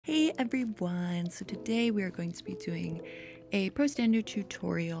everyone. So today we are going to be doing a pro standard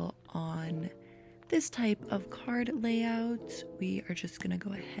tutorial on this type of card layout. We are just gonna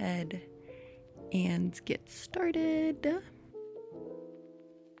go ahead and get started.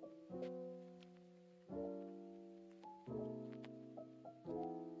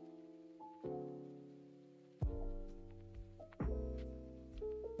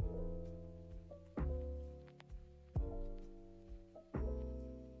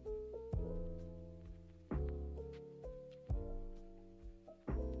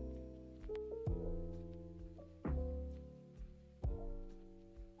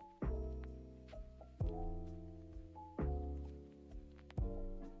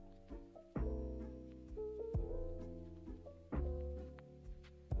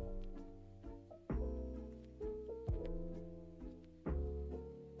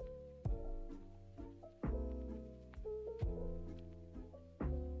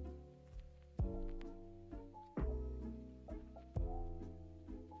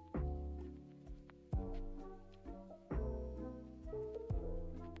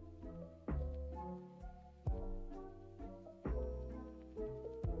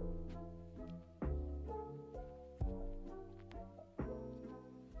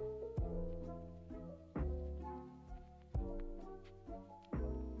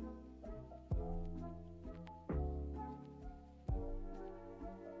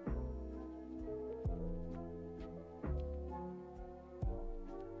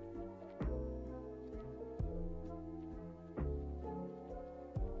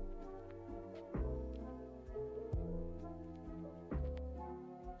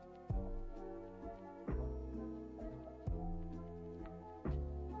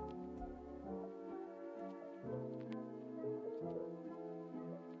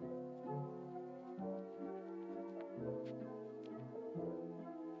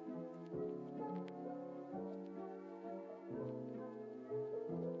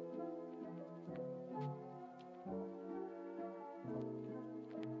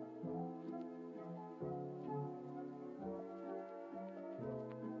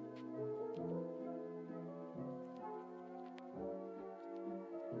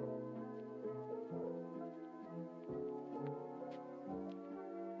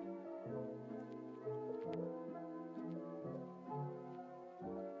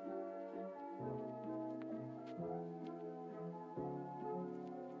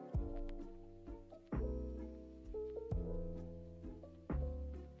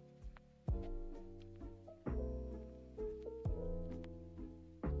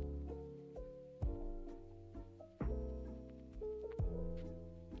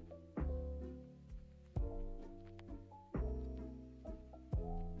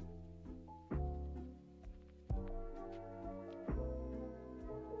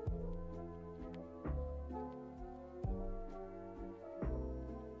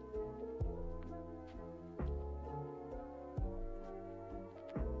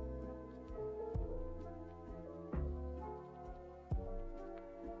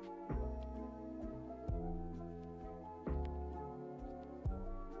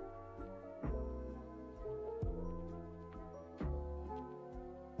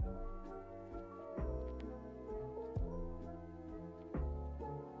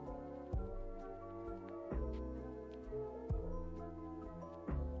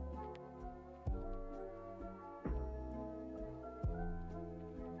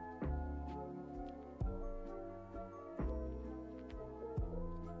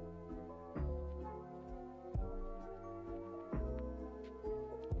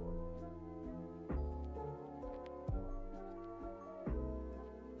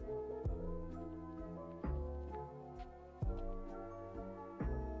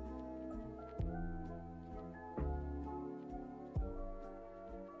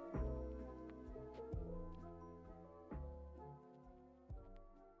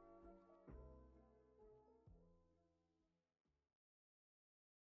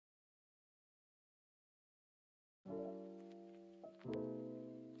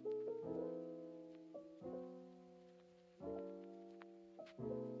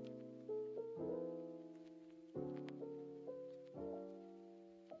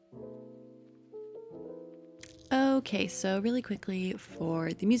 Okay, so really quickly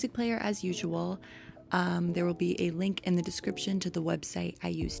for the music player, as usual, there will be a link in the description to the website I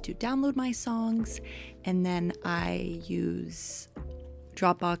use to download my songs, and then I use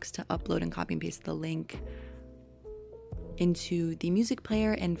Dropbox to upload and copy and paste the link into the music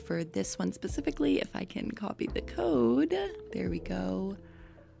player. And for this one specifically, if I can copy the code, there we go.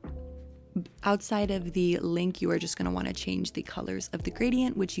 Outside of the link, you are just going to want to change the colors of the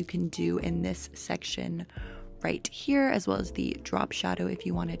gradient, which you can do in this section right here, as well as the drop shadow if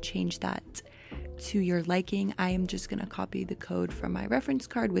you want to change that to your liking. I am just going to copy the code from my reference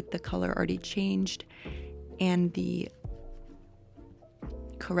card with the color already changed and the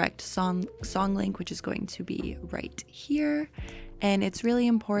correct song link, which is going to be right here. And it's really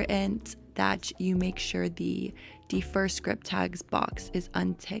important that you make sure the defer script tags box is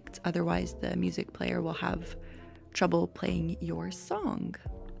unticked, otherwise the music player will have trouble playing your song.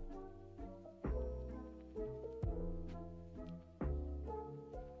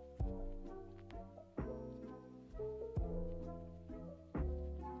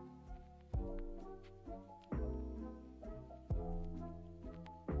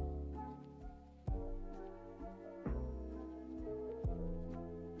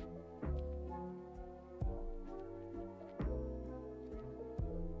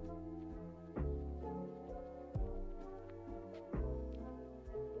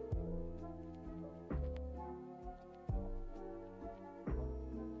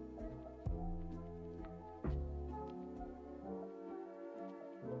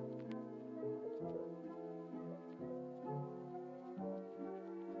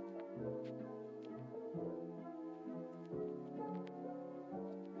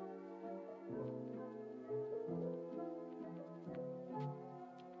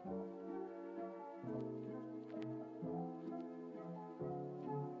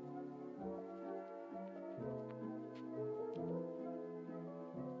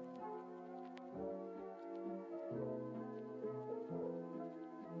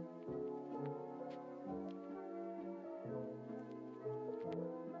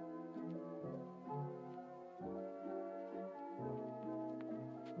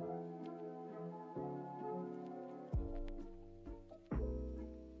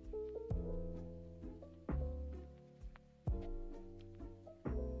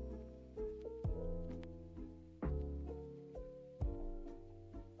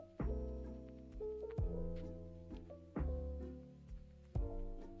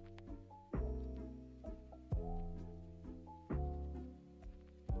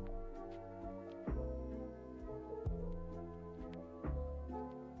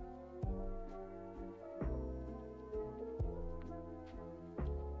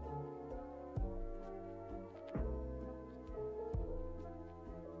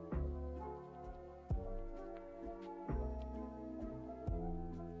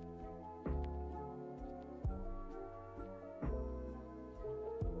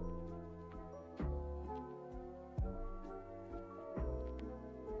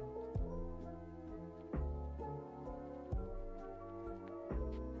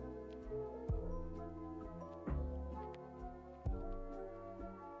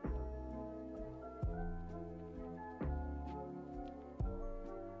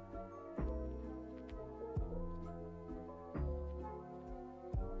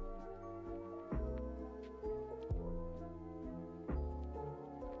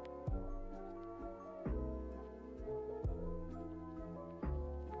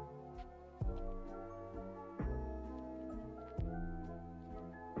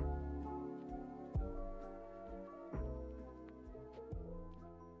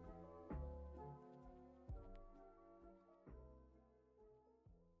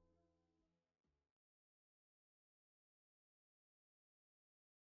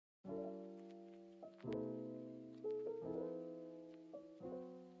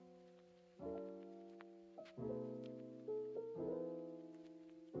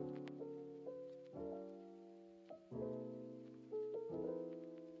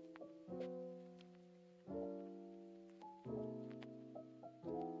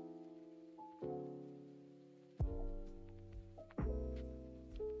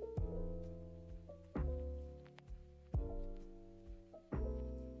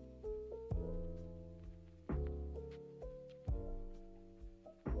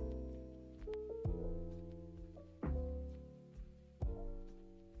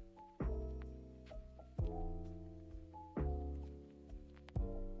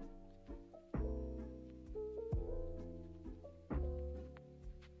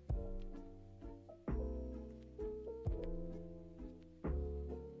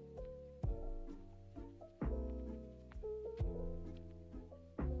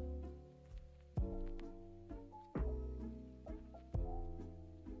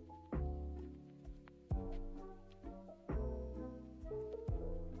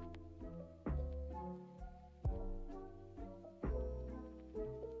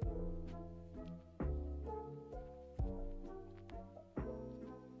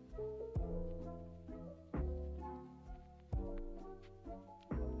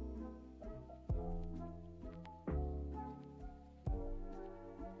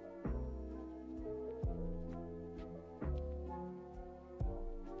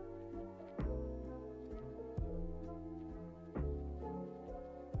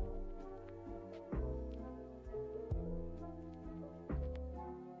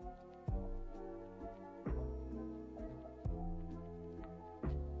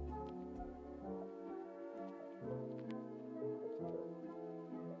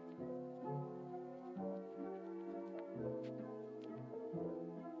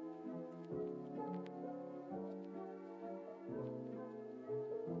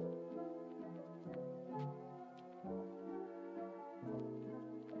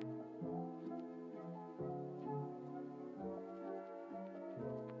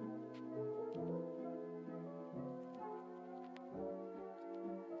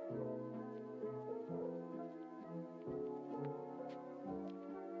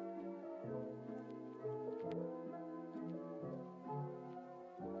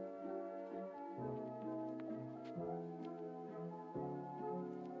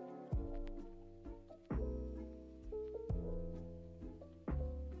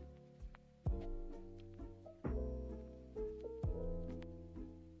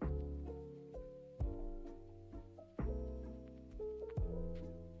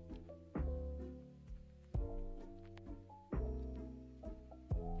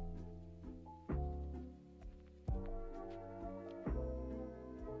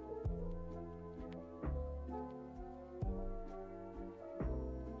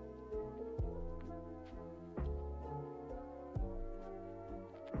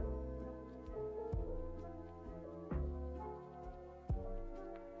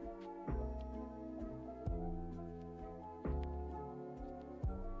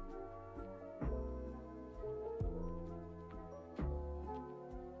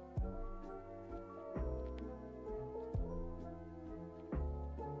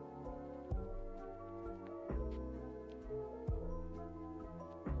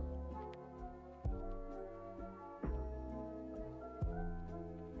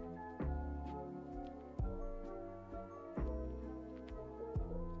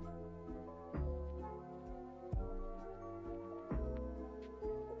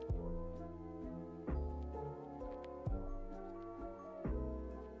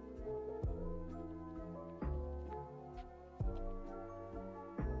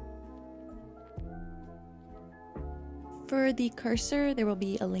 For the cursor, there will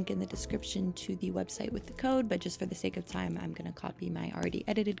be a link in the description to the website with the code, but just for the sake of time, I'm going to copy my already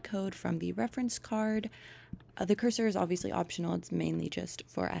edited code from the reference card. The cursor is obviously optional. It's mainly just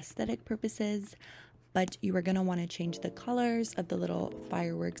for aesthetic purposes, but you are going to want to change the colors of the little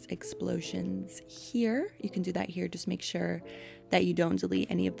fireworks explosions here. You can do that here. Just make sure that you don't delete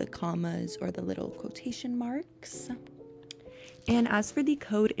any of the commas or the little quotation marks. And as for the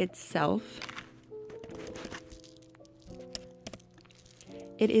code itself,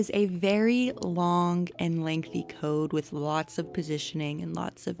 it is a very long and lengthy code with lots of positioning and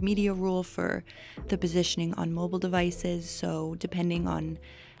lots of media rule for the positioning on mobile devices. So depending on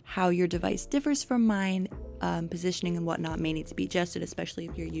how your device differs from mine, positioning and whatnot may need to be adjusted, especially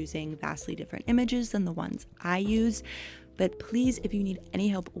if you're using vastly different images than the ones I use. But please, if you need any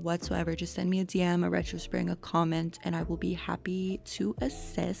help whatsoever, just send me a DM, a retro spring, a comment, and I will be happy to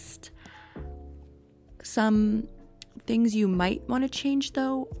assist. Some things you might want to change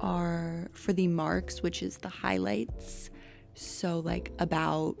though are for the marks, which is the highlights. So like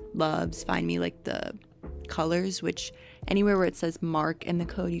about, loves, find me, like the colors, which anywhere where it says mark in the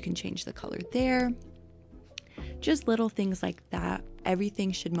code, you can change the color there. Just little things like that.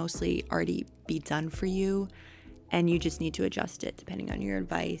 Everything should mostly already be done for you, and you just need to adjust it depending on your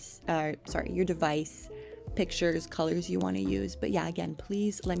your device, pictures, colors you want to use. But yeah, again,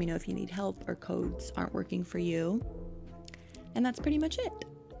 please let me know if you need help or codes aren't working for you. And that's pretty much it.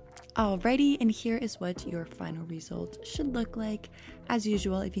 Alrighty, and here is what your final result should look like. As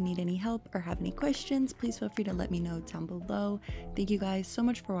usual, if you need any help or have any questions, please feel free to let me know down below. Thank you guys so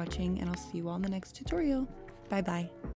much for watching, and I'll see you all in the next tutorial. Bye bye.